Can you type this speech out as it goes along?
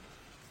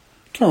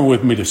Turn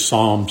with me to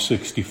Psalm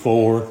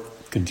 64,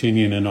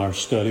 continuing in our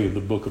study of the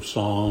book of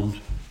Psalms.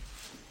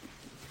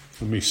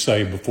 Let me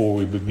say before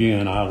we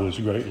begin, I was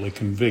greatly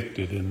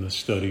convicted in the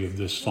study of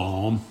this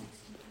psalm.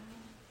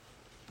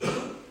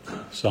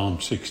 Psalm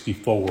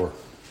 64.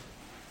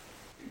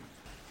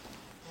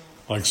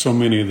 Like so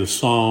many of the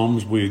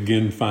Psalms, we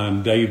again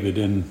find David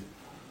in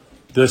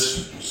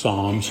this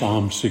psalm,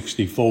 Psalm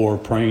 64,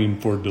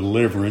 praying for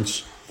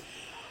deliverance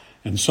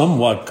and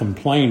somewhat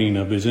complaining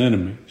of his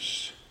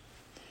enemies.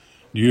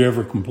 Do you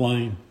ever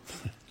complain?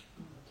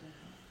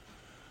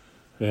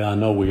 Yeah, I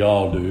know we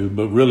all do,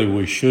 but really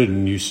we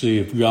shouldn't. You see,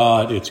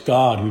 it's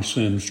God who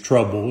sends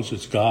troubles,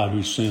 it's God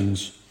who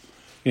sends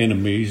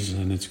enemies,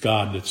 and it's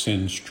God that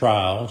sends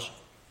trials.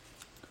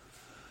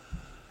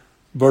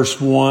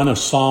 Verse 1, a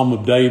psalm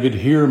of David,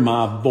 hear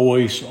my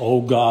voice, O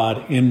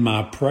God, in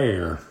my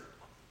prayer.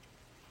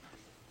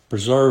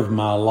 Preserve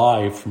my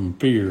life from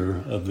fear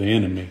of the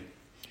enemy.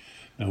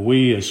 Now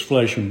we as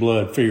flesh and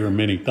blood fear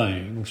many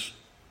things.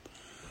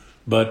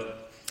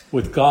 But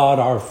with God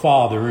our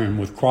Father and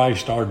with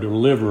Christ our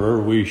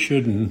deliverer, we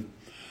shouldn't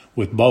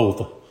with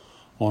both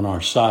on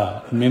our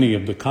side. Many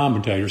of the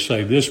commentators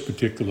say this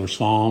particular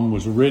psalm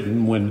was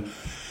written when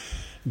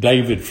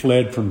David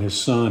fled from his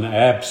son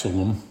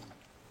Absalom.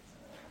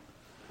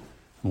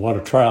 What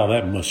a trial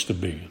that must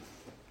have been.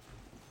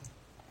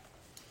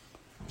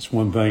 It's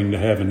one thing to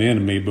have an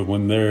enemy, but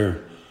when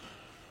they're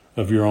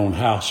of your own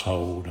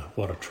household,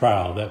 what a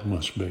trial that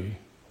must be.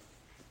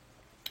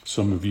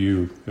 Some of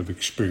you have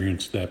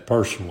experienced that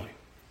personally.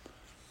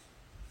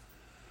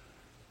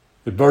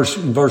 In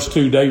verse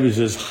 2, David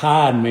says,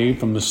 hide me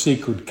from the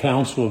secret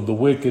counsel of the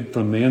wicked,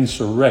 from the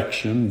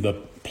insurrection, the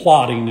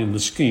plotting and the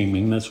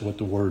scheming, that's what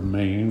the word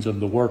means, of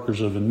the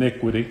workers of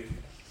iniquity,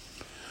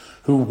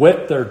 who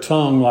whet their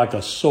tongue like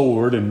a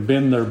sword and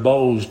bend their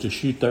bows to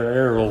shoot their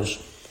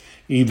arrows,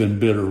 even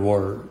bitter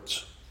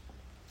words.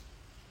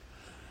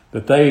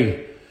 That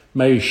they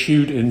may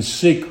shoot in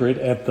secret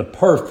at the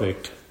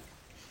perfect.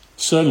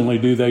 Suddenly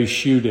do they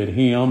shoot at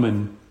him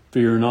and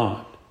fear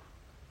not.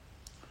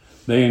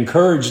 They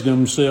encourage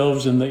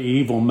themselves in the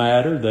evil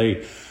matter.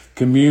 They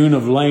commune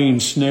of laying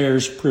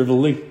snares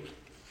privily.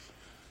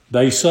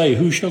 They say,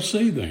 who shall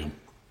see them?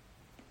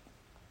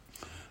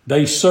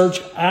 They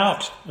search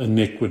out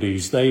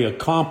iniquities. They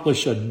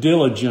accomplish a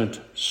diligent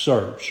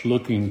search,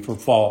 looking for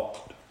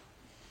fault.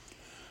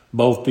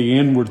 Both the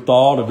inward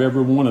thought of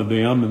every one of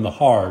them and the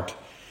heart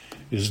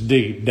is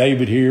deep.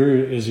 David here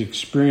is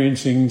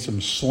experiencing some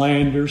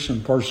slander,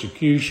 some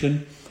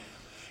persecution,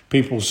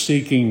 people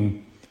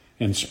seeking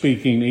and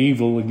speaking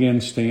evil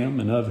against him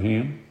and of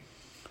him.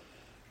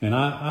 And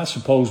I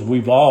suppose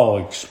we've all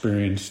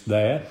experienced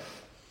that.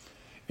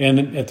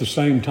 And at the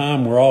same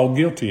time, we're all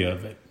guilty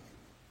of it.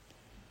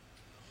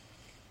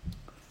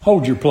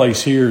 Hold your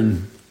place here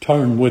and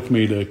turn with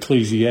me to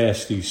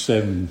Ecclesiastes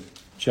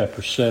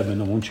chapter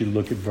 7. I want you to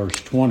look at verse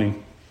 20.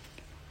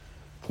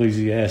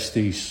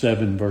 Ecclesiastes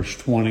 7, verse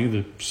 20,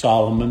 the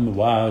Solomon, the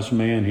wise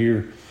man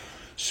here,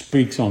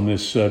 speaks on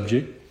this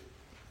subject.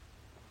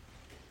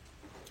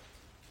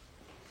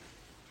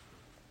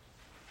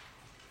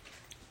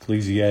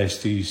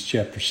 Ecclesiastes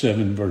chapter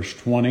 7, verse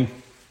 20.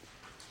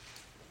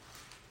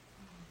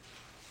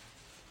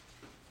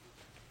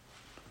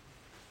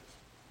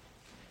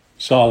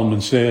 Solomon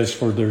says,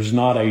 for there's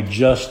not a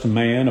just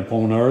man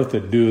upon earth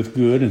that doeth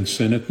good and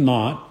sinneth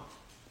not.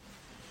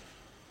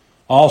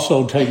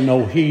 Also take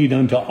no heed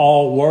unto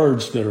all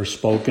words that are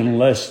spoken,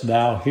 lest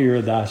thou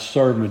hear thy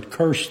servant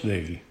curse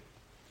thee.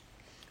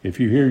 If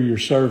you hear your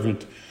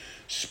servant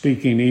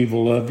speaking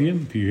evil of you,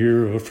 if you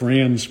hear a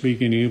friend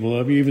speaking evil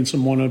of you, even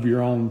someone of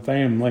your own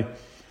family,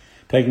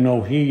 take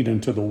no heed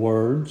unto the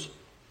words.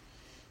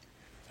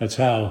 That's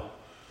how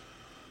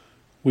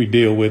we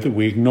deal with it.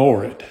 We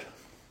ignore it.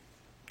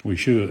 We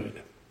should.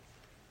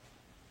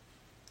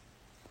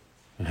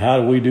 And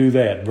how do we do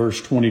that?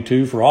 Verse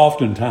 22, for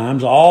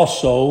oftentimes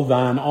also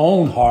thine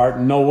own heart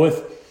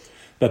knoweth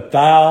that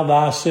thou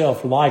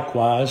thyself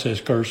likewise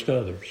hast cursed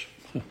others.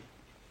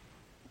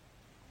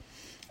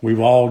 We've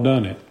all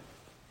done it.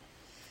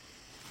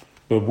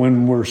 But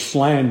when we're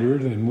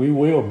slandered, and we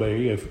will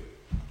be,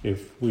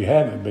 if we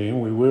haven't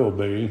been, we will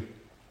be,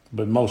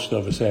 but most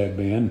of us have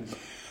been,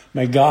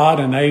 may God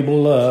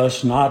enable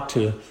us not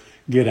to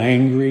get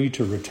angry,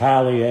 to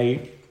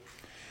retaliate.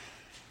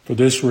 For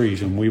this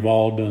reason, we've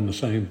all done the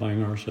same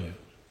thing ourselves.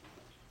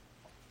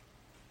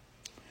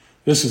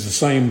 This is the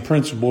same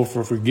principle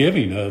for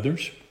forgiving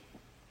others.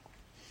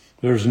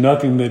 There's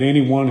nothing that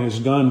anyone has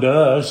done to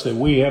us that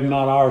we have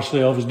not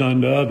ourselves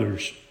done to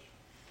others.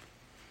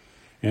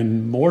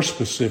 And more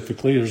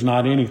specifically, there's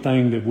not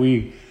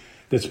anything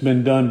that's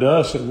been done to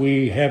us that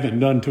we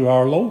haven't done to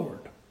our Lord.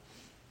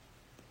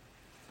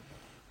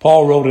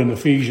 Paul wrote in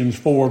Ephesians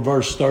 4,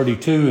 verse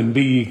 32, and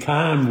be ye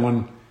kind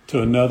one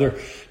to another,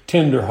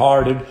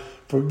 tender-hearted,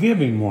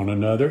 forgiving one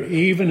another,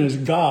 even as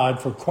God,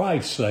 for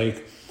Christ's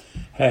sake,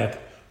 hath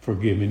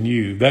forgiven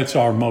you. That's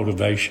our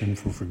motivation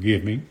for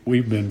forgiving.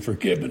 We've been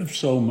forgiven of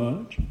so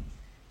much.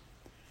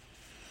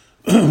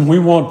 We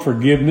want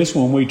forgiveness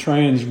when we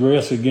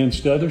transgress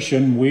against others.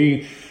 Shouldn't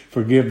we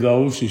forgive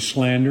those who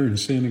slander and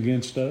sin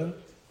against us?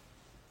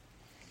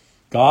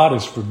 God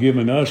has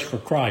forgiven us for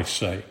Christ's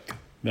sake.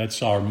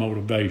 That's our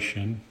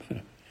motivation.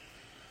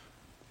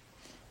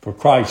 For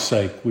Christ's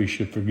sake, we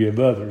should forgive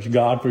others.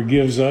 God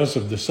forgives us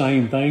of the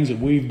same things that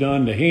we've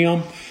done to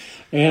Him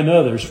and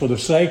others for the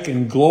sake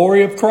and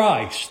glory of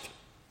Christ.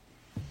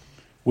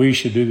 We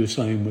should do the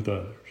same with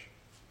others.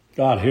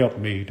 God help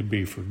me to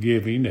be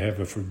forgiving, to have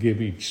a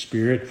forgiving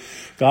spirit.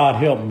 God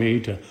help me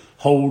to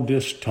hold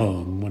this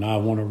tongue when I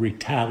want to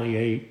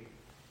retaliate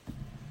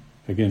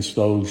against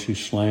those who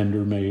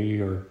slander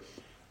me or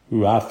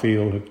who I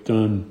feel have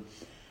done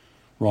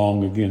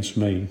wrong against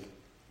me.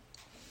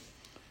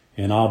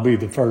 And I'll be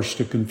the first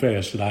to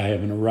confess that I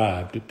haven't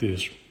arrived at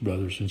this,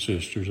 brothers and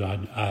sisters.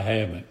 I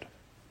haven't.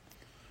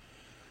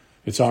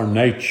 It's our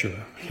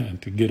nature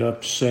to get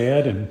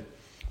upset and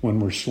when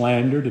we're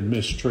slandered and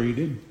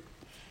mistreated.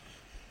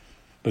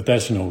 But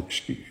that's no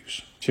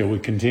excuse. Shall we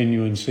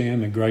continue in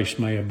sin that grace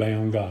may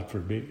abound? God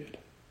forbid.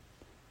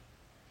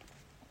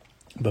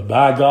 But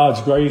by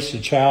God's grace,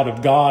 the child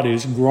of God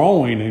is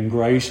growing in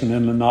grace and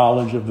in the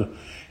knowledge of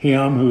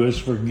Him who has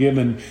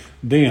forgiven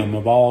them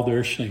of all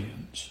their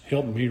sins.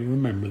 Help me to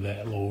remember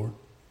that, Lord.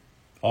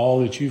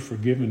 All that you've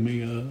forgiven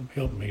me of,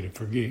 help me to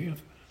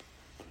forgive.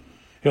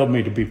 Help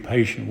me to be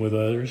patient with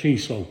others.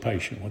 He's so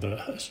patient with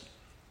us.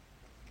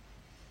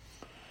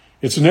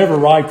 It's never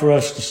right for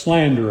us to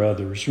slander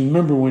others.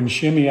 Remember when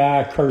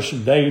Shimei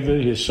cursed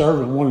David, his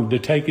servant wanted to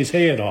take his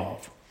head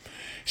off.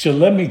 He said,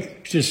 let me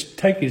just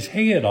take his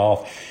head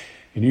off.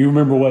 And you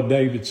remember what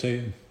David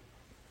said?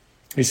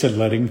 He said,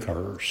 let him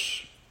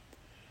curse.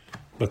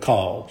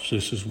 Because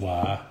this is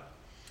why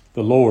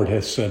the Lord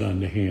hath said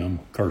unto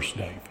him, curse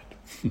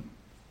David.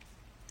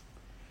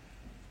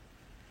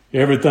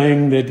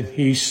 Everything that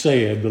he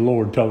said, the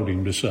Lord told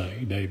him to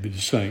say, David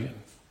is saying.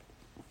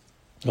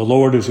 The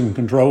Lord is in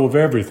control of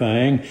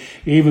everything,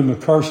 even the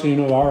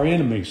cursing of our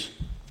enemies.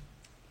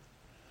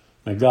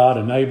 May God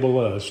enable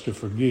us to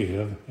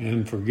forgive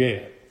and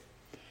forget.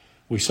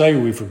 We say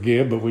we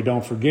forgive, but we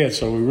don't forget,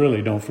 so we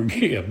really don't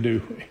forgive,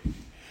 do we?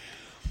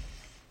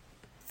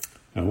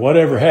 And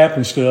whatever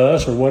happens to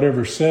us or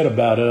whatever's said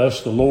about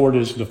us, the Lord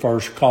is the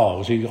first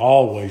cause. He's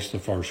always the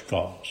first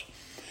cause.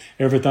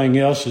 Everything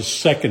else is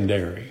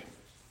secondary.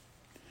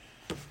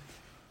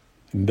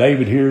 And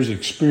David here has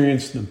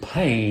experienced the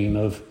pain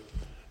of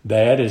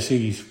that as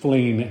he's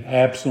fleeing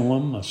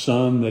Absalom, a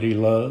son that he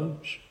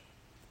loves.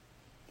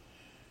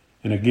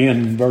 And again,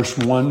 in verse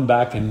 1,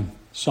 back in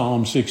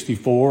Psalm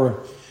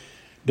 64,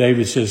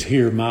 David says,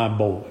 hear my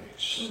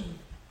voice,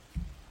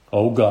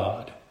 O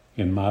God,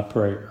 in my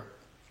prayer.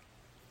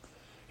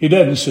 He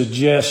doesn't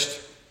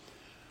suggest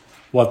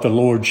what the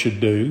Lord should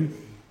do.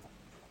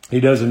 He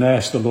doesn't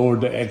ask the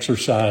Lord to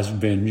exercise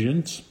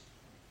vengeance.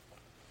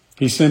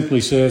 He simply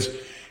says,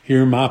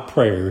 hear my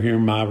prayer, hear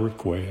my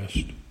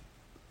request.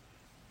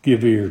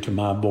 Give ear to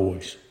my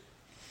voice.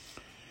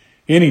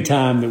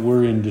 Anytime that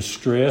we're in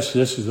distress,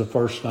 this is the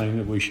first thing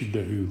that we should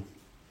do.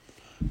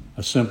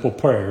 A simple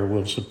prayer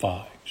will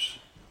suffice.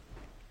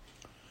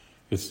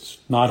 It's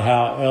not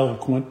how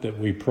eloquent that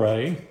we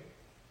pray,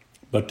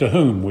 but to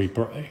whom we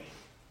pray.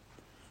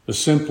 The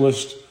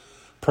simplest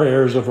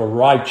prayers of a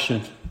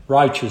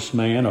righteous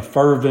man, a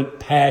fervent,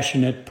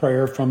 passionate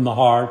prayer from the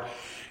heart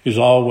is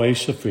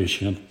always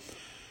sufficient.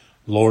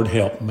 Lord,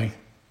 help me.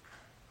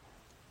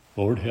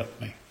 Lord,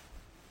 help me.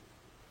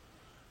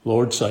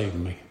 Lord, save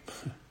me.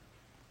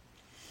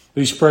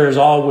 These prayers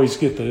always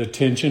get the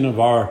attention of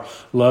our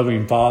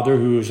loving Father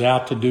who is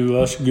out to do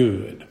us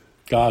good.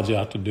 God's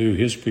out to do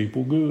His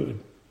people good.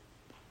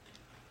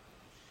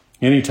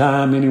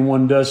 Anytime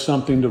anyone does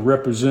something to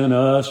represent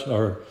us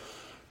or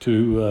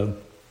to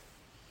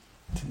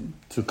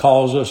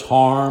cause us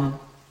harm,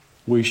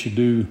 we should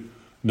do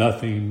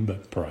nothing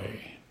but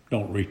pray.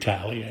 Don't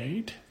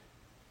retaliate.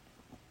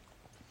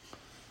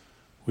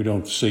 We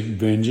don't seek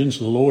vengeance.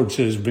 The Lord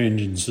says,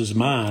 vengeance is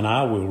mine.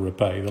 I will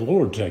repay. The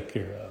Lord take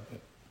care of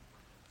it.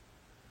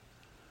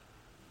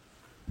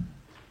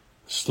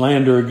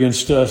 Slander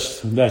against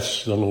us,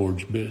 that's the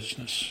Lord's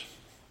business.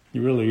 It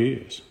really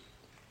is.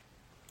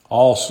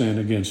 All sin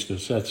against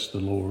us, that's the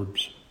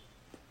Lord's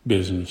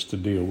business to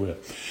deal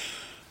with.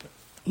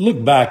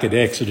 Look back at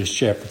Exodus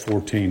chapter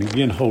 14.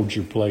 Again, hold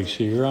your place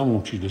here. I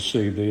want you to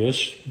see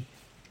this.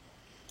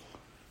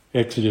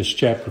 Exodus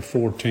chapter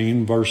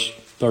 14, verse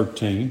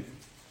 13.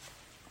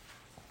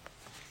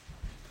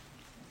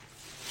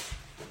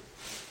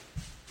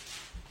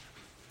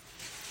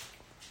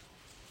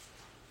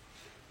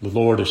 The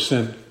Lord has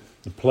sent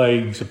the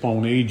plagues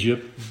upon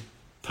Egypt.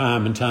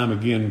 Time and time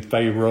again,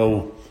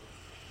 Pharaoh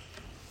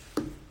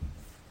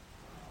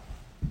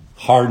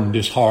hardened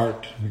his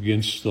heart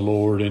against the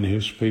Lord and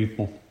His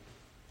people.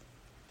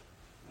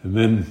 And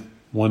then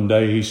one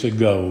day he said,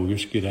 go,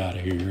 just get out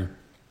of here.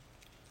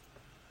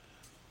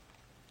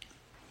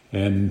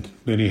 And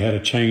then he had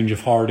a change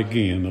of heart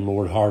again. The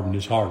Lord hardened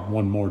his heart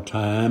one more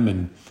time,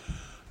 and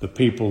the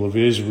people of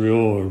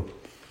Israel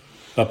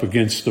up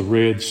against the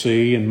Red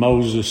Sea. And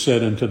Moses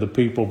said unto the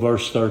people,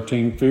 verse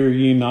 13, fear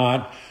ye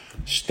not,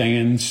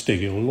 stand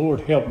still.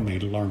 Lord, help me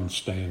to learn to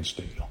stand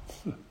still.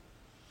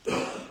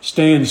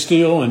 Stand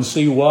still and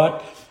see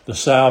what? The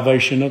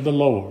salvation of the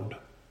Lord,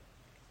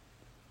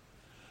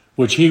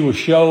 which he will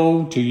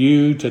show to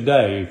you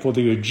today. For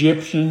the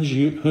Egyptians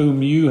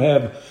whom you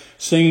have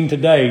seen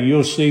today,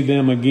 you'll see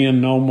them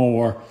again no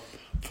more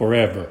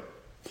forever.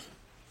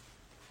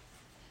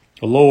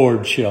 The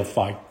Lord shall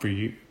fight for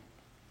you,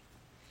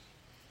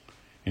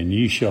 and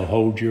ye shall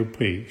hold your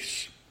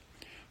peace.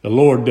 The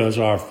Lord does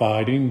our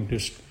fighting.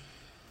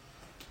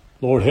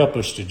 Lord, help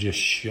us to just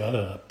shut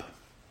up.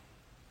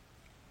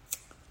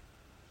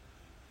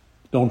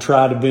 Don't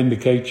try to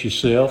vindicate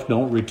yourself.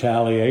 Don't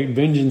retaliate.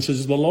 Vengeance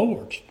is the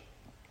Lord's.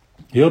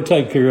 He'll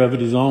take care of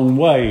it his own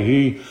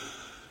way.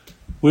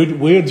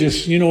 We'll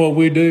just, you know what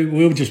we do?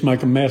 We'll just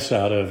make a mess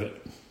out of it.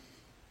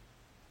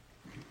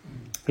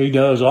 He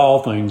does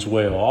all things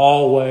well,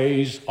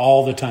 always,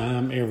 all the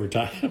time, every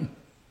time.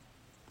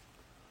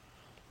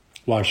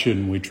 Why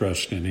shouldn't we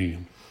trust in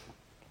him?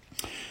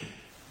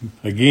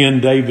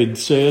 Again, David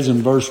says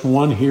in verse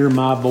 1, hear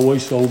my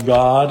voice, O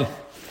God,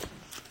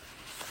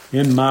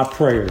 in my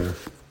prayer.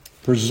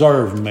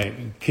 Preserve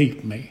me,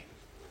 keep me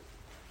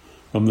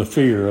from the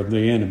fear of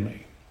the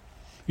enemy.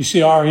 You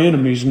see, our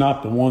enemy is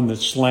not the one that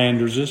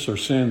slanders us or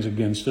sins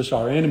against us.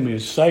 Our enemy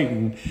is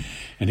Satan,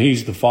 and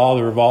he's the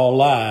father of all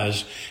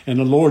lies. And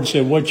the Lord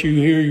said, what you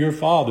hear your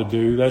father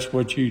do, that's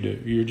what you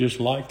do. You're just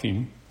like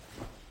him.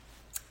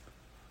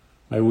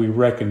 May we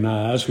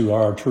recognize who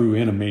our true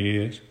enemy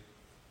is.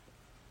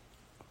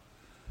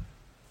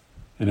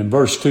 And in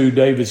verse 2,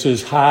 David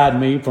says, hide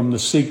me from the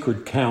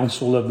secret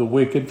counsel of the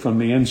wicked, from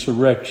the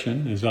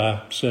insurrection, as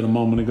I said a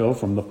moment ago,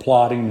 from the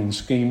plotting and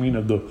scheming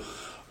of the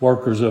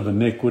workers of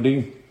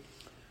iniquity,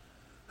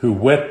 who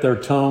whet their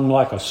tongue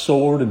like a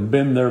sword and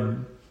bend their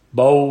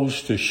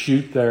bows to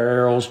shoot their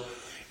arrows,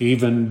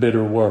 even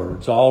bitter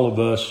words. All of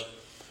us,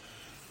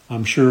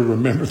 I'm sure,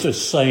 remember the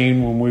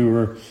saying when we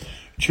were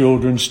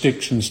children,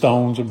 sticks and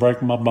stones will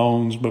break my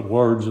bones, but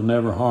words will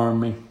never harm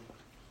me.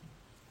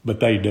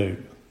 But they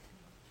do.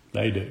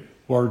 They do.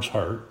 Words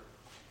hurt.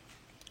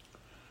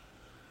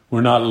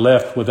 We're not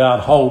left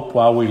without hope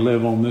while we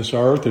live on this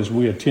earth as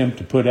we attempt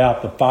to put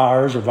out the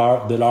fires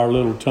that our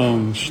little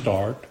tongues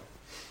start.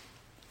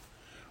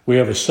 We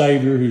have a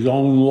Savior whose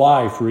own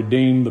life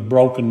redeemed the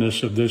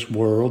brokenness of this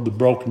world, the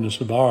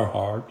brokenness of our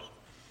hearts.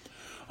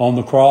 On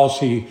the cross,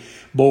 he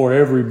bore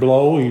every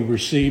blow. He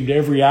received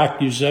every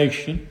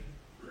accusation.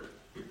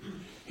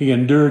 He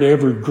endured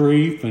every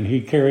grief, and he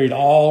carried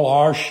all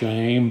our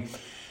shame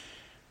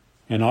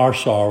and our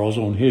sorrows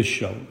on his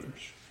shoulders.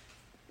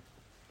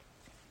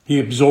 He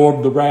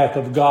absorbed the wrath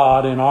of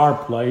God in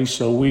our place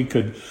so we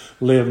could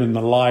live in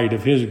the light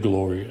of his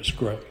glorious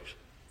grace.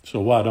 So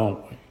why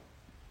don't we?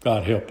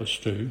 God help us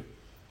too.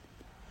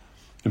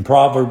 In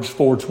Proverbs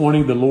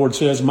 4:20, the Lord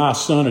says, my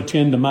son,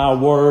 attend to my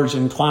words,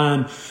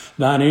 incline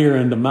thine ear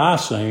unto my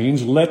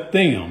sayings. Let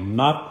them,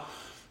 not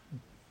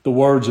the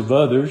words of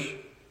others,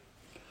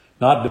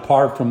 not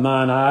depart from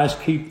thine eyes.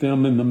 Keep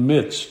them in the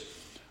midst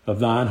of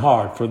thine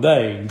heart. For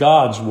they,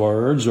 God's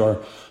words, are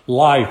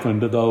life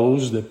unto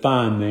those that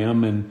find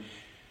them, and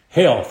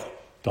health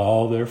to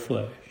all their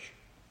flesh.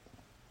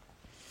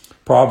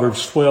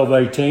 Proverbs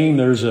 12:18,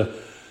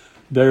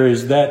 there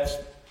is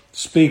that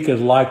speaketh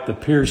like the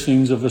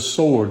piercings of a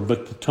sword,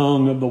 but the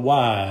tongue of the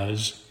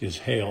wise is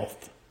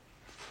health.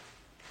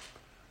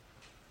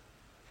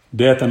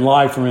 Death and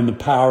life are in the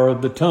power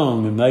of the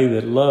tongue, and they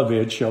that love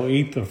it shall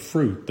eat the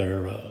fruit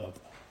thereof.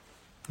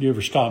 You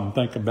ever stop and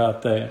think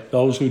about that?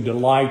 Those who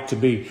delight to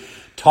be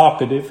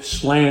talkative,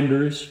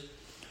 slanderous,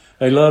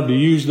 they love to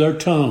use their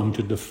tongue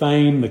to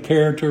defame the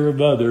character of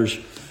others,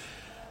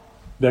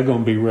 they're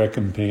going to be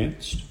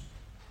recompensed.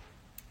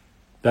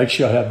 They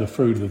shall have the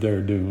fruit of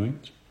their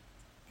doings.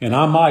 And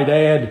I might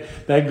add,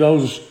 that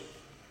goes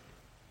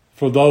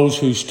for those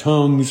whose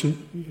tongues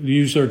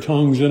use their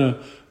tongues in a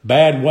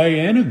bad way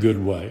and a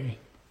good way.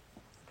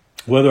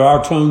 Whether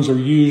our tongues are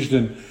used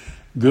in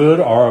good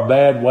or a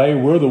bad way,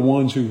 we're the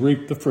ones who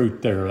reap the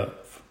fruit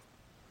thereof.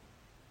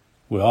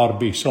 We ought to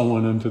be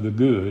sowing unto the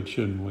good,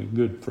 shouldn't we?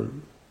 Good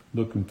fruit.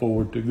 Looking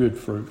forward to good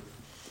fruit.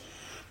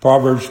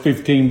 Proverbs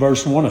 15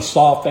 verse 1, a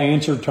soft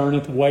answer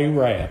turneth away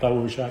wrath. I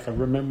wish I could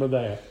remember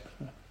that.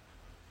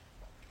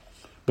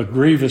 But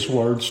grievous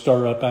words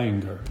stir up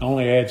anger. It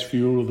only adds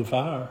fuel to the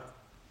fire.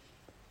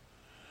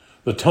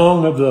 The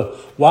tongue of the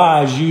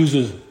wise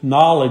uses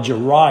knowledge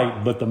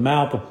aright, but the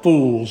mouth of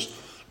fools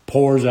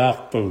pours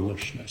out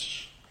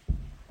foolishness.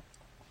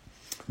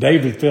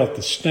 David felt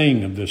the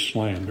sting of this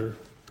slander.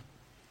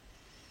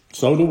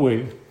 So do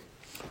we.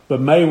 But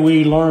may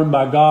we learn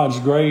by God's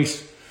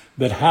grace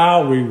that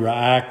how we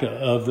react to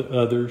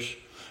others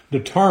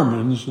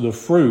determines the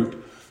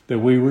fruit that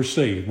we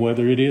receive,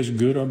 whether it is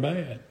good or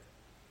bad.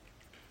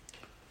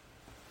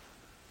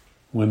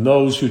 When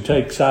those who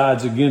take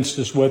sides against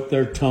us whet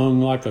their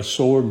tongue like a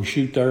sword and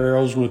shoot their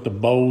arrows with the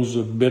bows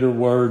of bitter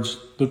words,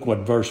 look what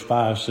verse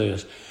 5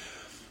 says,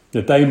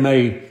 that they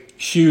may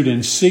shoot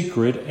in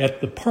secret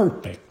at the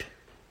perfect.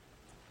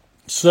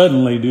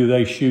 Suddenly do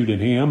they shoot at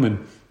him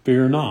and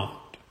fear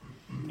not.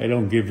 They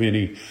don't give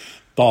any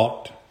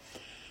thought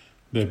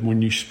that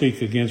when you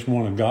speak against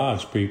one of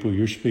God's people,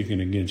 you're speaking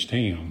against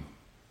him.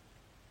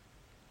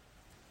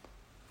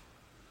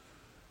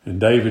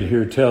 And David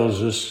here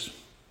tells us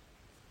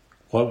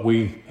what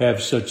we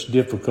have such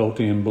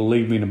difficulty in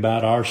believing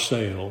about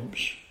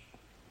ourselves.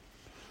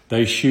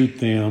 They shoot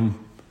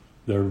them,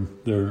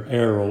 their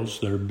arrows,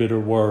 their bitter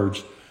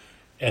words,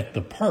 at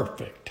the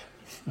perfect.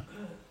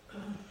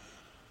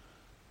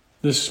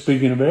 This is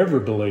speaking of every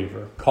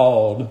believer,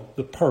 called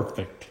the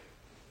perfect.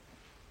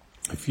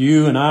 If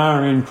you and I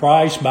are in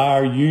Christ by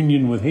our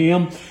union with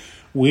him,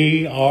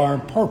 we are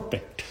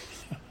perfect.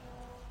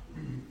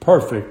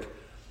 Perfect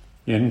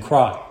in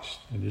Christ.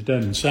 And it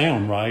doesn't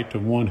sound right to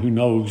one who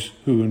knows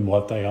who and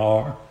what they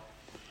are,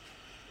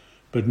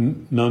 but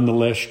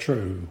nonetheless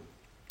true.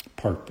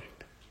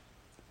 Perfect.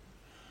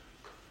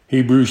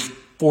 Hebrews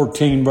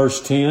 14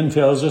 verse 10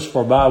 tells us,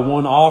 for by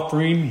one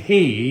offering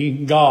he,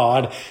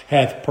 God,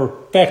 hath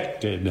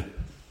perfected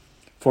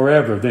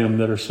forever them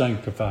that are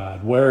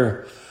sanctified,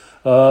 whereof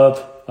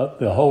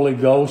the Holy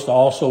Ghost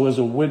also is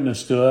a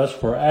witness to us,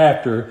 for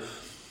after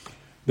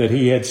that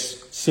he had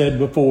said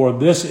before,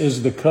 this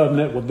is the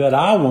covenant that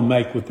I will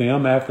make with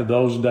them after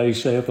those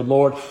days, saith the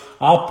Lord,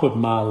 I'll put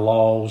my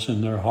laws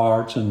in their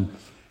hearts, and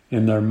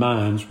in their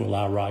minds will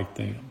I write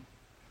them.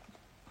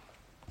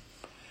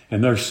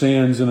 And their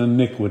sins and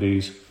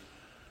iniquities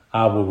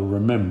I will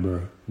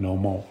remember no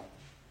more.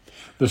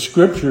 The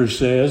scripture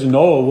says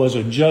Noah was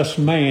a just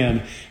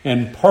man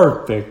and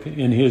perfect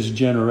in his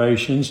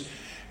generations,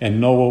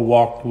 and Noah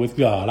walked with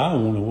God. I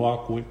want to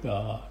walk with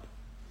God.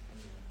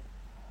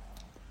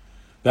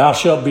 Thou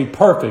shalt be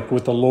perfect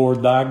with the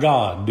Lord thy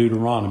God.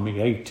 Deuteronomy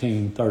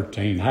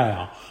 18:13.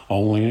 How?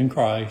 Only in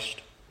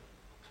Christ.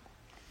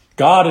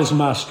 God is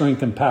my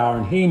strength and power,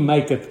 and he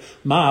maketh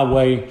my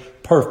way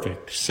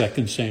perfect.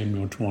 2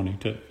 Samuel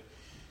 22.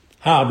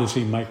 How does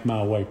he make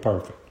my way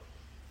perfect?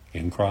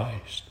 In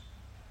Christ.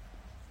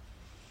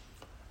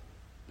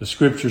 The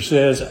scripture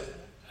says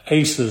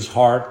Asa's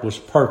heart was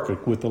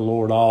perfect with the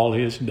Lord all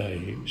his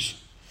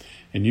days.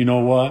 And you know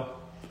what?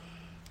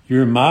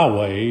 You're in my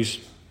ways.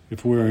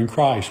 If we're in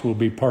Christ, we'll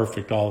be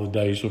perfect all the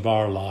days of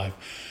our life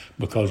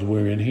because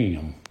we're in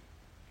him.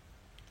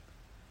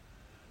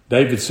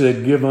 David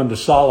said, give unto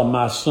Solomon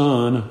my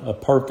son a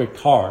perfect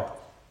heart.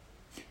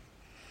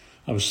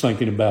 I was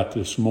thinking about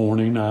this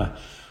morning.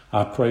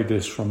 I pray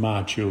this for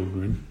my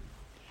children.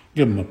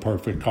 Give them a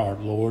perfect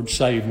heart, Lord.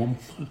 Save them.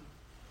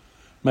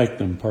 Make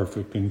them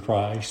perfect in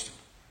Christ.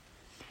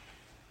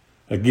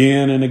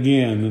 Again and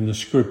again in the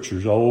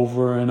scriptures,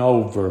 over and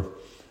over,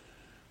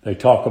 they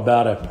talk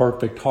about a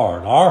perfect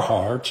heart. Our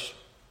hearts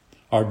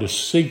are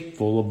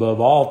deceitful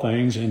above all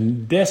things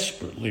and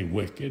desperately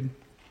wicked.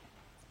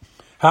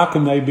 How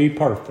can they be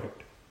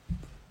perfect?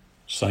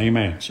 Same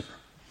answer.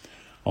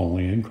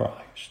 Only in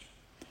Christ.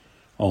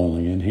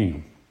 Only in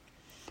him.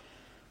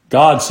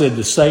 God said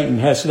to Satan,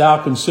 hast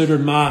thou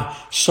considered my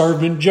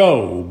servant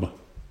Job?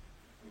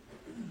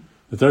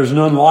 That there's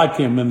none like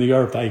him in the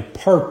earth, a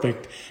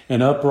perfect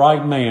and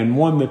upright man,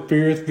 one that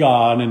feareth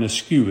God and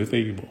escheweth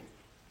evil.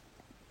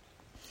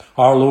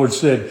 Our Lord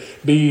said,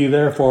 be ye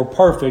therefore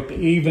perfect,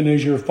 even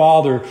as your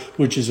Father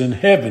which is in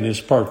heaven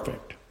is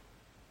perfect.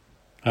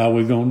 How are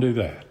we going to do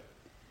that?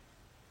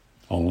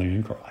 Only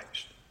in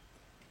Christ.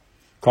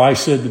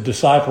 Christ said the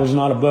disciple is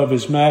not above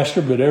his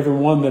master, but every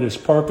one that is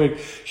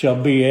perfect shall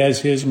be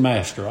as his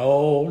master.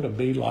 Oh, to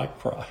be like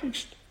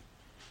Christ.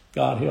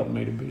 God help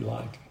me to be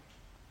like him.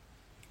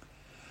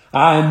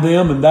 I and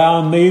them and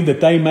thou and me,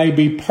 that they may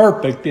be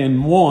perfect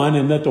in one,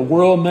 and that the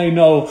world may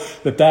know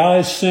that thou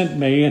hast sent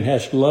me and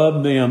hast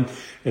loved them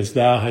as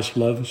thou hast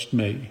loved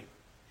me.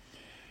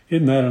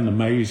 Isn't that an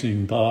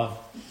amazing thought?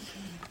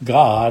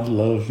 God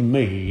loves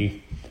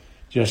me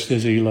just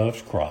as he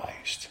loves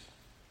Christ.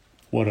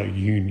 What a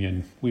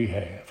union we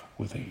have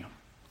with him.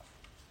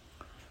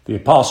 The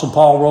Apostle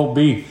Paul wrote,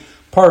 be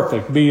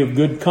perfect, be of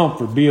good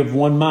comfort, be of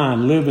one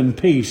mind, live in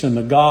peace, and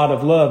the God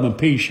of love and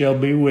peace shall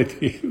be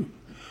with you.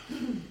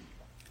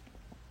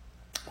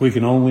 We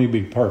can only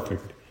be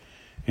perfect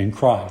in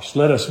Christ.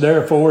 Let us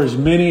therefore, as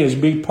many as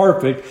be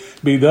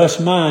perfect, be thus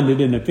minded,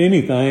 and if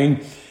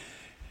anything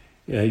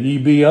ye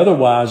be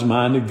otherwise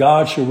minded,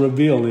 God shall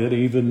reveal it,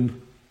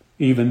 even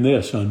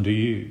this unto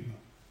you.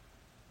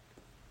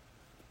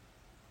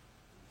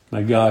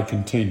 May God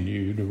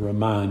continue to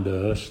remind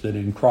us that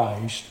in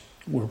Christ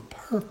we're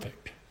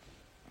perfect.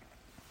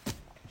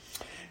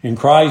 In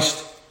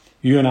Christ,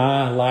 you and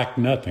I lack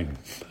nothing.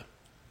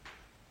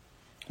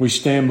 We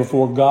stand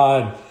before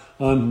God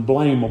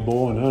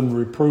unblameable and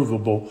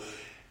unreprovable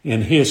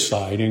in his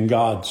sight, in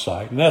God's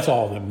sight. And that's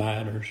all that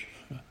matters.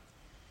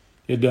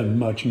 It doesn't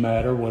much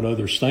matter what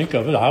others think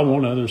of it. I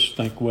want others to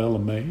think well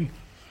of me.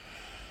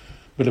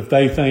 But if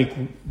they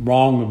think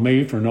wrong of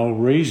me for no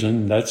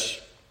reason,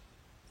 that's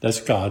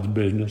God's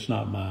business,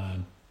 not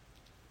mine.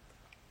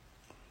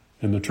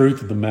 And the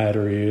truth of the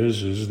matter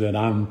is that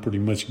I'm pretty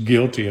much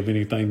guilty of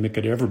anything that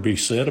could ever be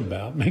said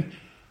about me.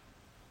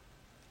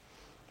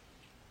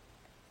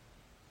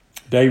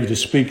 David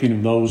is speaking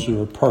of those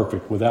who are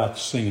perfect, without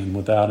sin,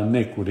 without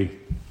iniquity.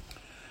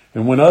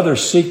 And when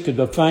others seek to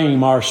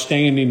defame our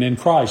standing in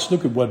Christ,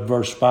 look at what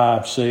verse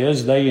 5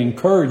 says. They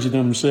encourage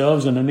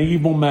themselves in an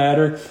evil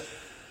matter.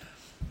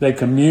 They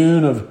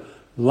commune of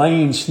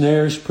laying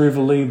snares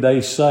privily.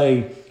 They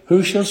say,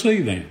 who shall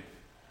see them?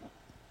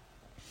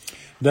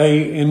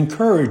 They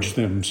encourage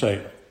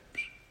themselves.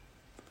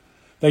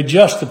 They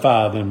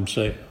justify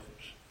themselves.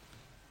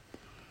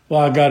 Well,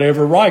 I got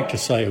every right to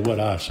say what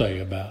I say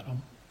about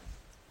them.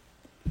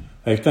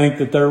 They think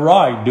that they're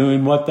right,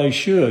 doing what they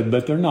should,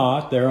 but they're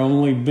not. They're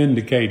only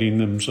vindicating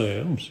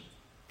themselves.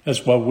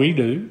 That's what we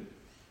do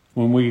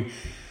when we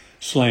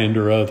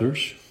slander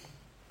others.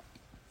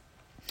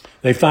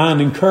 They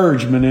find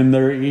encouragement in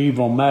their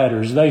evil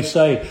matters. They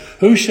say,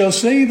 who shall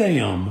see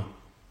them?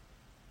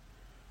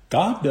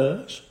 God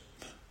does.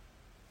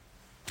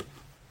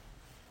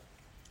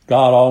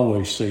 God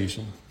always sees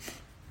them.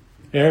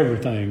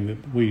 Everything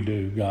that we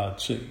do,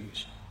 God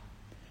sees.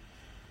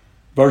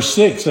 Verse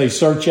 6, they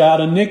search out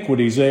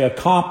iniquities. They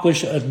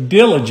accomplish a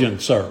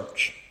diligent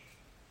search.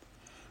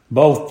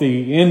 Both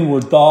the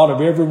inward thought of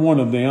every one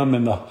of them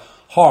and the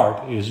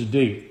heart is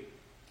deep.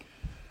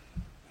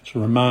 This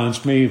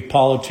reminds me of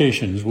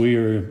politicians. We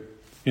are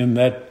in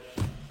that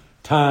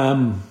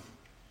time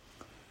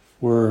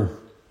where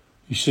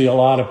you see a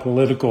lot of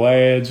political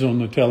ads on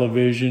the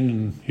television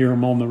and hear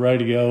them on the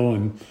radio,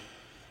 and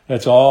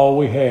that's all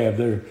we have.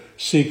 They're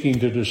seeking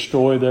to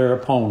destroy their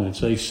opponents.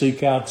 They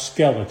seek out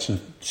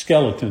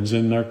skeletons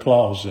in their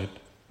closet.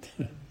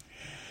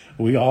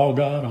 We all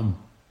got them.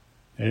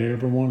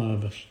 Every one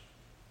of us.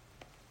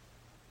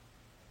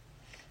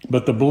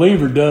 But the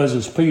believer does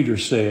as Peter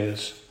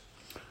says,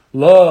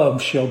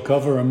 love shall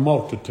cover a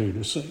multitude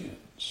of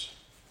sins.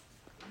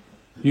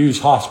 Use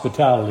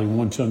hospitality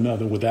one to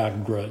another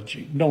without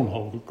grudging. Don't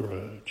hold a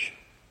grudge.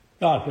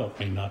 God help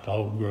me not to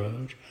hold a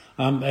grudge.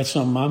 That's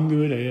something I'm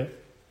good at.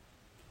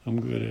 I'm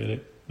good at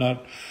it.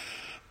 Not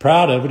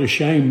proud of it,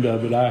 ashamed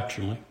of it,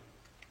 actually.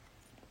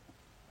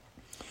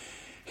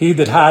 He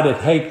that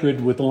hideth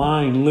hatred with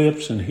lying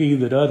lips, and he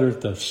that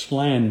uttereth a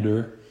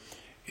slander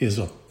is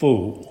a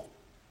fool,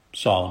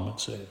 Solomon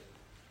said.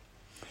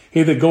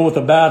 He that goeth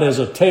about as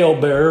a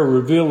talebearer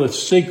revealeth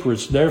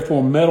secrets.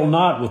 Therefore meddle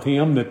not with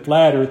him that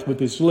flattereth with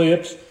his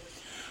lips.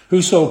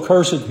 Whoso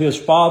curseth his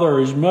father or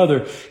his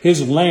mother,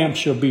 his lamp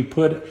shall be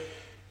put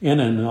in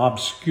an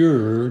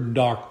obscure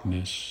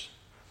darkness.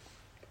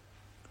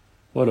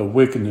 What a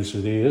wickedness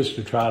it is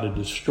to try to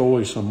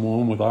destroy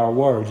someone with our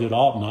words. It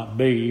ought not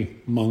be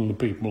among the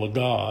people of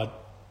God,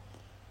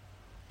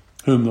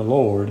 whom the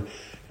Lord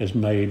has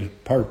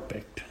made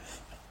perfect.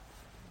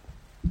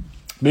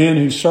 Men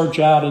who search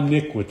out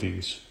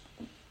iniquities,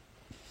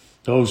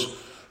 those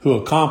who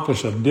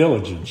accomplish a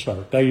diligent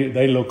search,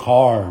 they look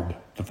hard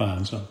to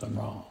find something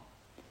wrong.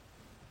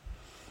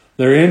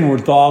 Their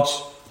inward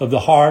thoughts of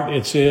the heart,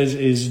 it says,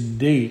 is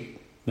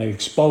deep. They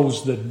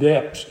expose the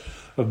depths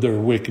of their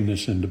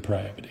wickedness and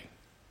depravity.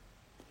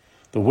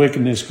 The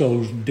wickedness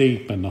goes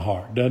deep in the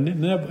heart, doesn't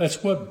it?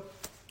 That's what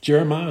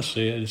Jeremiah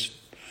says.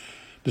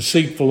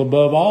 Deceitful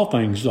above all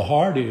things, the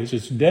heart is.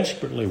 It's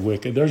desperately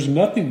wicked. There's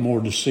nothing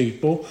more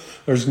deceitful.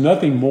 There's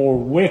nothing more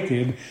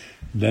wicked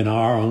than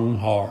our own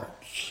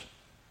hearts,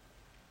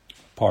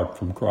 apart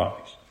from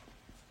Christ.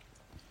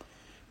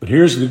 But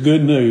here's the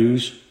good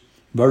news.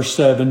 Verse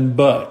 7,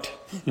 but.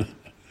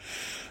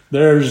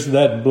 There's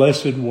that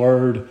blessed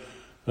word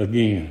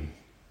again.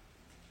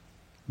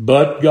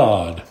 But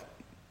God,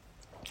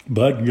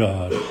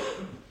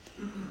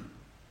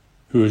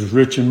 who is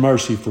rich in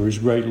mercy for his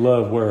great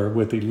love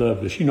wherewith he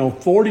loved us.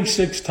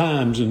 46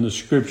 times in the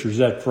scriptures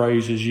that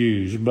phrase is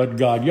used. But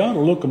God, you ought to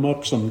look them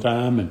up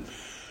sometime and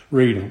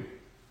read them.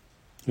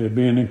 It'd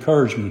be an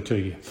encouragement to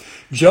you.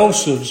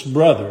 Joseph's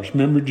brothers,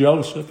 remember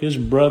Joseph? His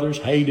brothers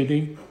hated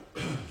him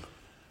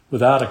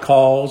without a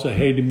cause. They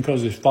hated him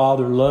because his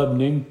father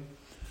loved him.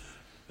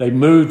 They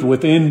moved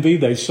with envy.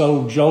 They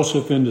sold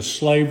Joseph into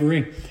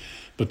slavery.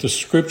 But the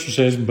scripture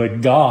says,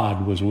 but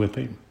God was with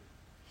him.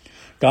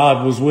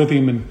 God was with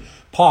him in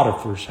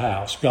Potiphar's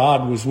house.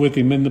 God was with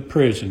him in the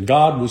prison.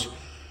 God was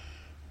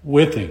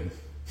with him.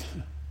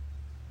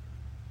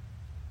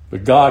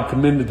 But God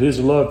commended his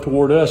love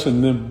toward us,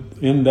 and then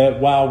in that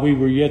while we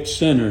were yet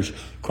sinners,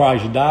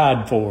 Christ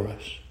died for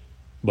us.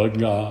 But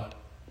God.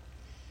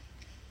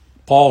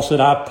 Paul said,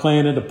 I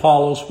planted,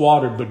 Apollos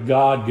watered, but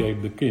God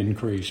gave the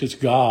increase. It's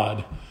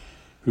God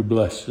who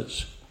blessed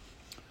us.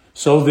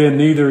 So then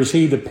neither is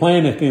he that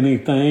planteth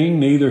anything,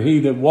 neither he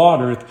that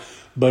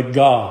watereth, but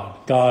God.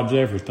 God's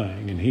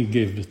everything, and he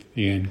giveth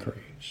the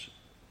increase.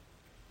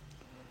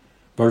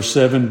 Verse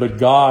 7, but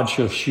God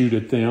shall shoot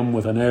at them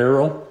with an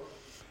arrow.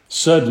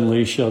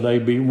 Suddenly shall they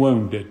be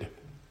wounded.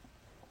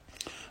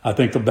 I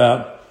think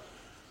about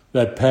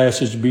that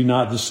passage, be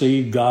not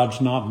deceived, God's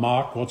not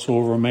mocked.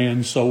 Whatsoever a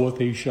man soweth,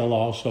 he shall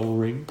also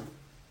reap.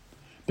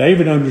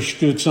 David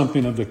understood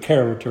something of the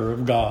character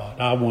of God.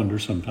 I wonder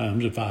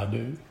sometimes if I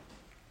do.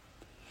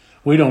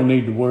 We don't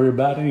need to worry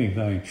about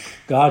anything.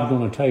 God's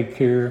going to take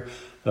care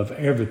of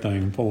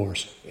everything for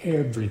us.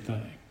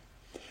 Everything.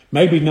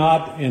 Maybe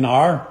not in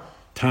our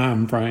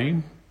time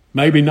frame.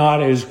 Maybe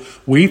not as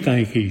we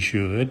think he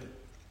should.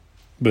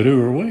 But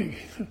who are we?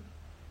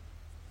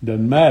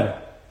 Doesn't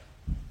matter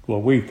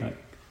what we think.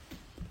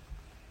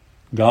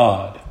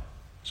 God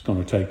is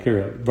going to take care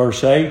of it.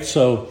 Verse 8,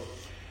 so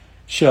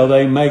shall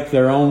they make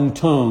their own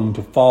tongue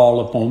to fall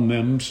upon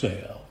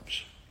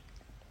themselves.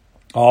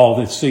 All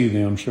that see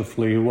them shall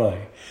flee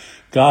away.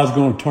 God's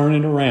going to turn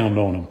it around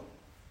on them.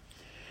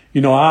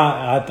 You know,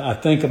 I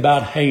think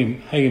about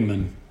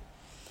Haman.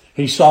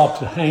 He sought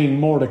to hang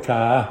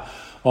Mordecai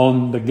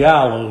on the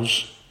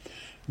gallows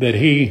that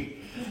he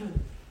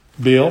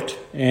built,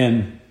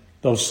 and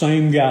those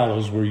same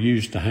gallows were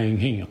used to hang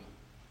him.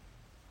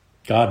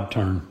 God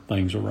turned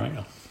things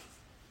around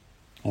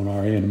on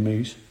our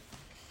enemies.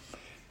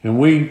 And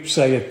we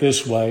say it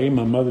this way.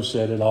 My mother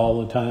said it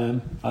all the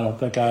time. I don't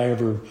think I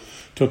ever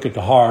took it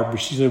to heart,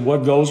 but she said,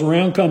 what goes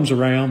around comes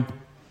around.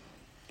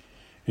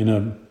 In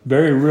a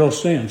very real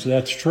sense,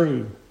 that's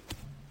true.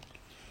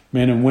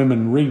 Men and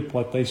women reap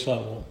what they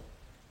sow.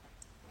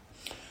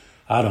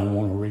 I don't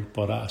want to reap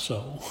what I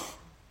sow.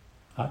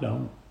 I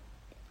don't.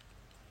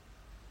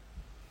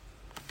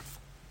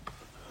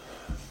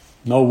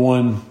 No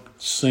one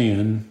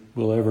sin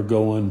will ever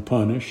go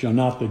unpunished. Shall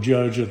not the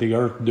judge of the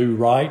earth do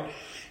right?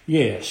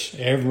 Yes,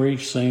 every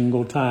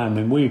single time.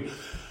 And we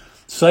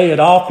say it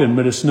often,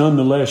 but it's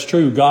nonetheless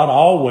true. God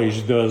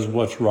always does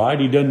what's right.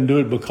 He doesn't do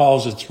it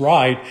because it's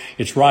right.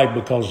 It's right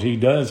because he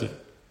does it.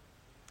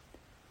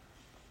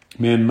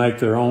 Men make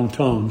their own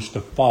tongues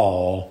to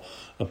fall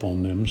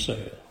upon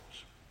themselves.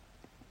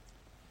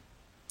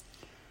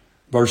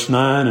 Verse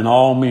 9, and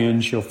all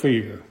men shall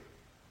fear.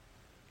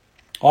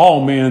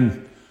 All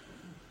men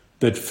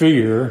that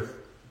fear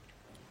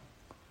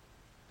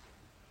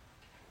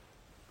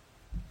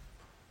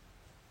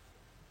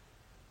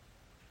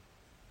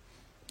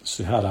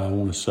see, how do I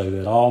want to say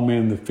that? All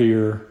men that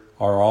fear,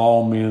 or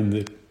all men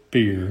that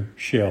fear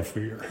shall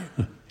fear.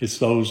 It's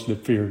those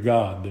that fear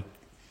God.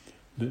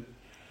 That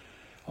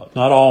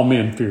not all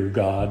men fear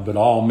God, but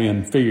all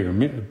men fear.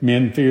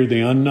 Men fear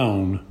the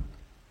unknown.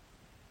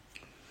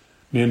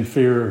 Men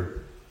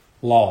fear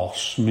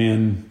loss.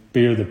 Men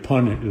fear the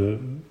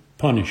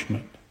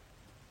punishment.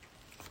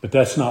 But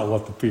that's not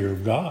what the fear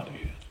of God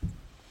is.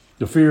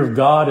 The fear of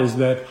God is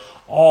that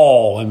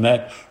awe and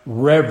that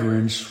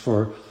reverence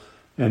for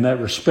and that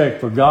respect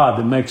for God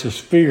that makes us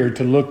fear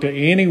to look to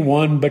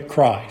anyone but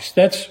Christ.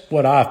 That's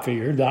what I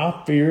fear.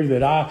 I fear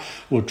that I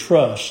will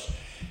trust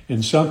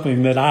in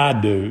something that I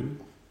do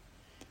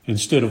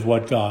instead of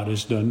what God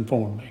has done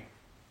for me.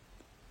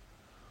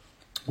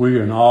 We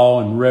are in awe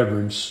and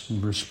reverence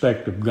and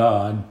respect of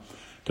God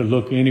to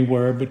look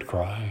anywhere but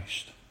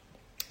Christ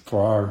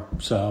for our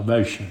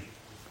salvation.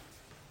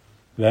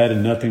 That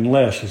and nothing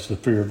less is the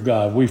fear of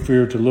God. We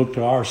fear to look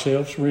to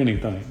ourselves for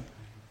anything.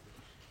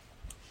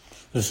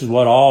 This is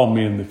what all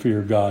men that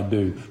fear God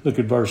do. Look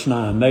at verse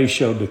 9. They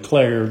shall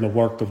declare the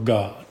work of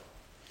God.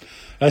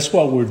 That's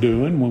what we're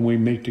doing when we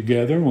meet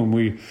together, when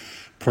we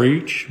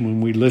preach,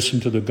 when we listen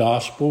to the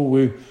gospel.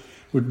 We're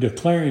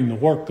declaring the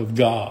work of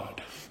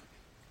God.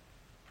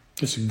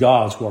 This is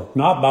God's work,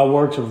 not by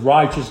works of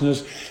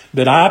righteousness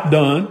that I've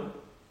done,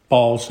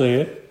 Paul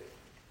said.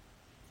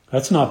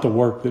 That's not the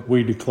work that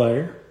we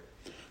declare.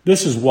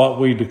 This is what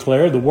we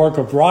declare, the work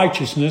of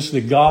righteousness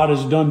that God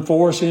has done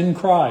for us in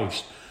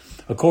Christ.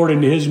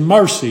 According to his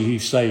mercy, he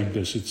saved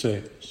us, it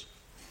says.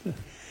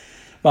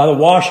 By the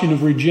washing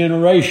of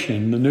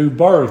regeneration, the new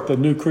birth, the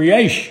new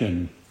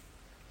creation,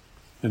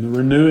 and the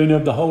renewing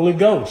of the Holy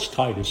Ghost,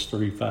 Titus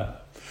 3:5.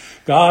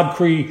 God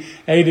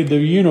created the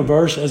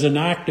universe as an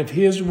act of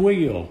his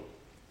will.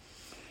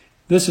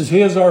 This is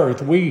his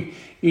earth. We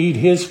eat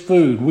his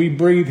food. We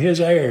breathe his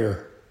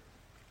air.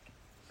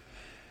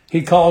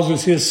 He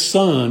causes his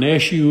sun,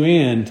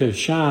 S-U-N, to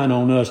shine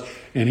on us,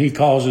 and he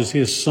causes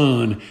his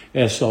sun,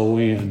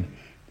 S-O-N,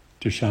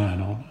 to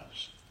shine on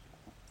us.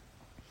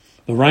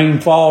 The rain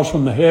falls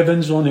from the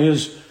heavens on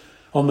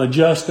the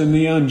just and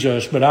the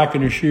unjust, but I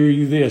can assure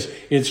you this,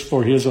 it's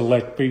for his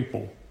elect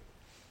people.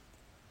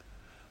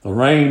 The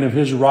rain of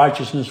his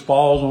righteousness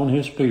falls on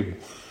his people.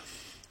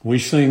 We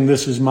sing,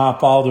 "This is my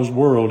Father's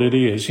world." It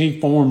is. He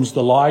forms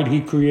the light.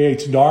 He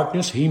creates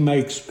darkness. He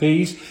makes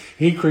peace.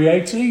 He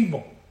creates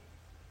evil.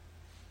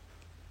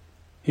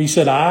 He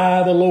said,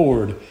 "I, the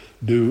Lord,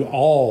 do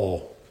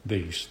all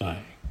these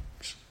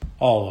things."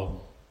 All of them.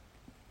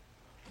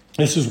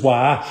 This is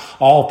why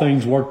all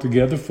things work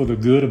together for the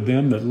good of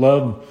them that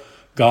love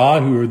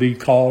God, who are the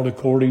called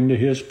according to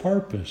his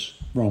purpose.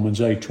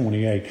 Romans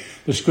 8:28.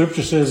 The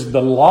scripture says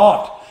the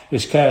lot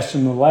is cast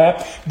in the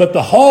lap, but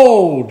the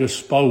whole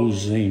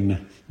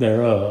disposing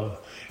thereof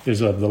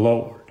is of the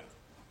Lord.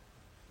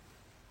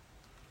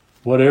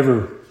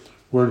 Whatever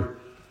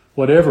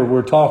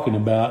we're talking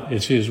about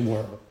is his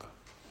work.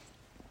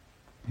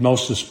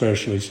 Most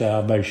especially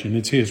salvation.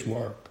 It's his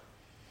work.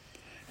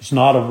 It's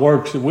not of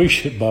works that we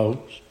should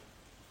boast.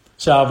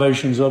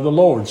 Salvation is of the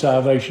Lord.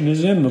 Salvation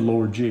is in the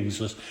Lord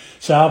Jesus.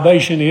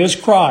 Salvation is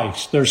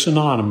Christ. They're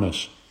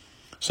synonymous.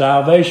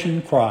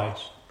 Salvation,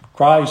 Christ.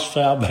 Christ,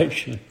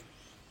 salvation.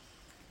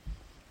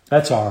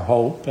 That's our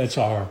hope. That's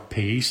our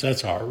peace.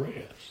 That's our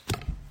rest.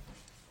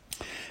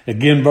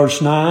 Again,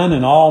 verse 9,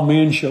 and all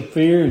men shall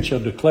fear and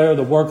shall declare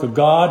the work of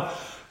God,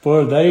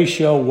 for they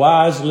shall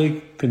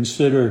wisely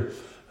consider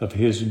of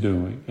his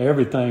doing.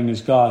 Everything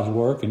is God's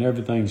work and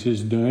everything's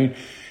his doing.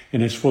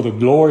 And it's for the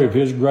glory of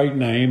his great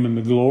name and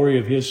the glory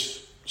of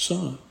his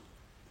Son.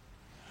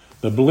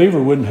 The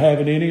believer wouldn't have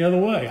it any other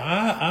way.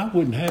 I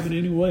wouldn't have it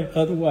any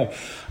other way.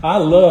 I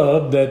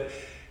love that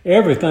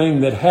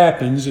everything that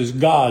happens is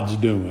God's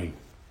doing.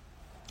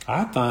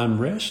 I find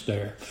rest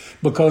there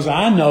because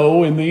I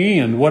know in the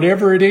end,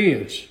 whatever it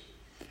is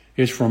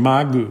for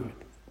my good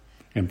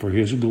and for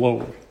his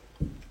glory.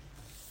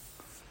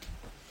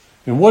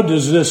 And what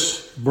does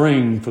this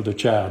bring for the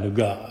child of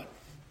God?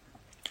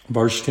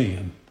 Verse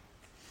 10,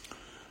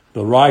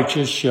 the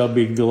righteous shall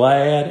be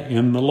glad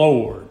in the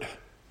Lord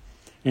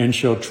and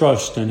shall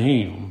trust in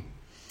him.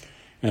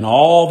 And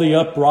all the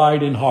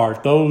upright in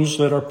heart, those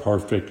that are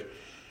perfect,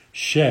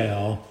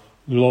 shall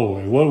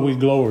glory. What do we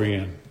glory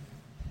in?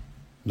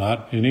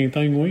 Not in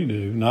anything we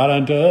do. Not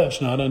unto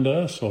us,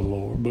 O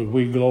Lord. But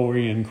we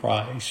glory in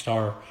Christ,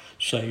 our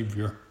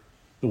Savior,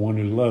 the one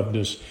who loved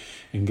us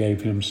and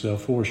gave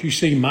himself for us. You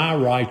see, my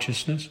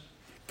righteousness,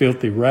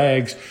 filthy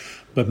rags,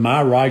 but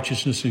my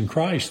righteousness in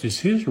Christ is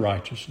his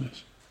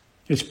righteousness.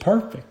 It's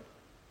perfect.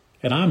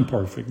 And I'm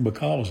perfect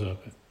because of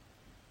it.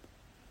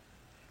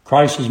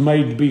 Christ was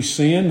made to be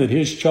sin that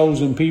his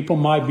chosen people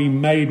might be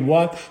made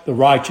what? The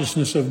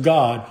righteousness of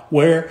God.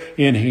 Where?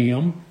 In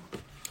him.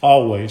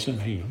 Always in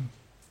him.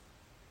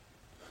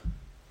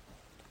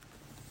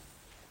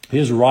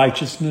 His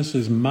righteousness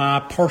is my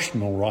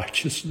personal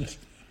righteousness.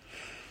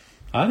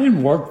 I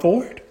didn't work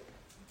for it.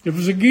 It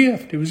was a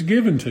gift. It was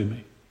given to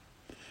me.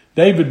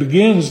 David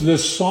begins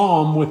this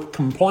psalm with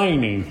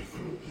complaining,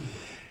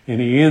 and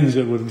he ends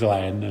it with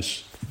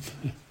gladness.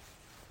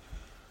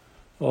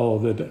 Oh,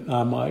 that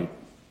I might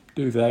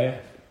do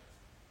that.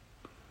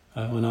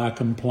 When I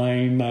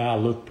complain, may I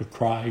look to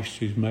Christ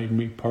who's made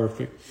me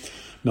perfect,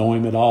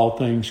 knowing that all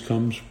things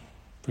comes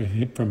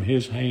from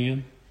his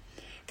hand,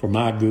 for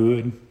my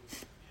good,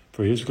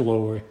 for his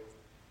glory,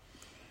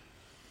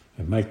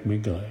 and make me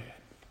glad.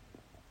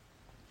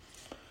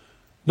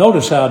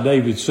 Notice how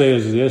David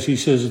says this. He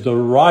says, the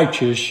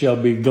righteous shall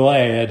be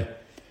glad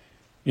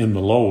in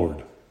the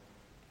Lord.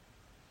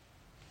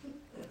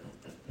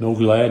 No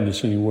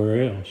gladness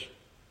anywhere else.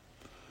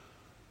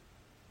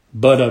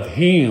 But of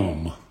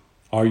him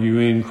are you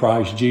in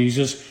Christ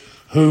Jesus,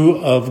 who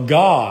of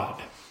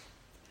God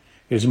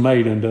is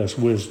made unto us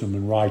wisdom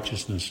and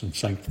righteousness and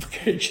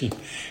sanctification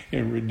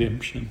and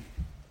redemption.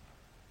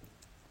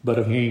 But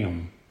of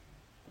him,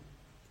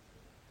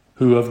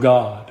 who of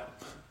God,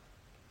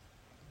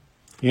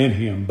 in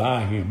him,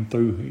 by him,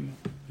 through him.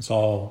 It's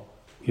all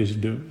his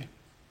doing,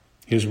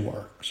 his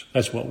works.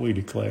 That's what we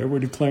declare. We're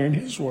declaring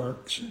his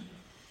works.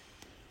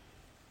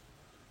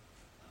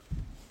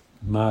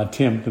 My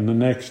attempt in the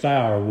next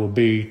hour will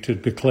be to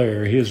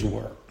declare his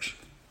works,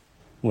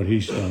 what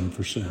he's done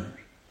for sinners,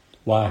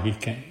 why he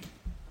came,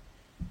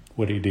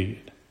 what he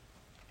did.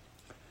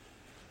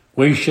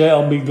 We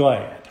shall be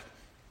glad,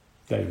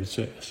 David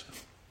says.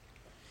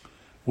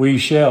 We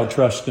shall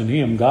trust in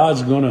him.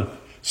 God's going to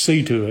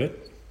see to it.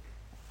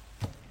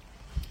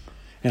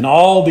 And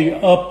all the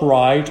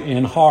upright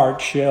in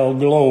heart shall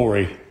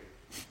glory.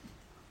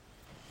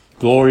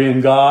 Glory in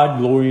God,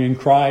 glory in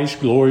Christ,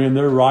 glory in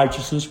their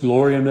righteousness,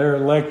 glory in their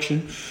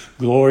election,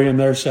 glory in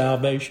their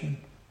salvation.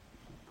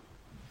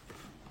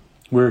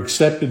 We're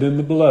accepted in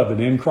the beloved,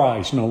 in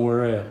Christ,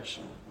 nowhere else.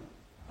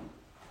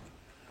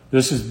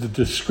 This is the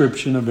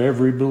description of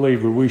every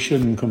believer. We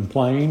shouldn't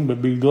complain,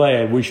 but be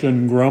glad. We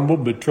shouldn't grumble,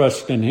 but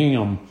trust in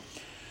him.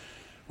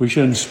 We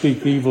shouldn't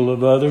speak evil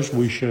of others.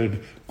 We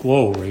should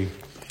glory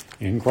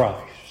in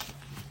Christ.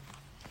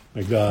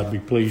 May God be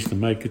pleased to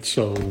make it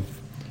so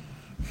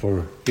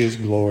for his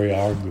glory,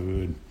 our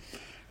good,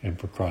 and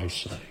for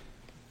Christ's sake.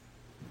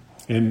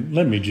 And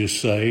let me just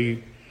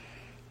say,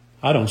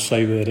 I don't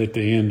say that at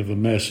the end of a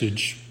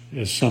message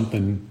as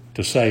something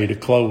to say to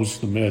close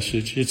the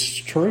message. It's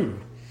true.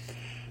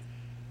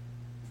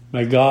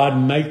 May God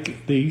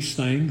make these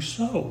things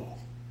so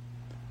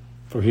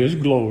for his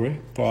glory,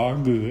 for our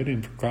good,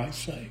 and for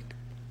Christ's sake.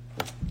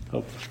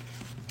 Oh,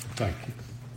 thank you.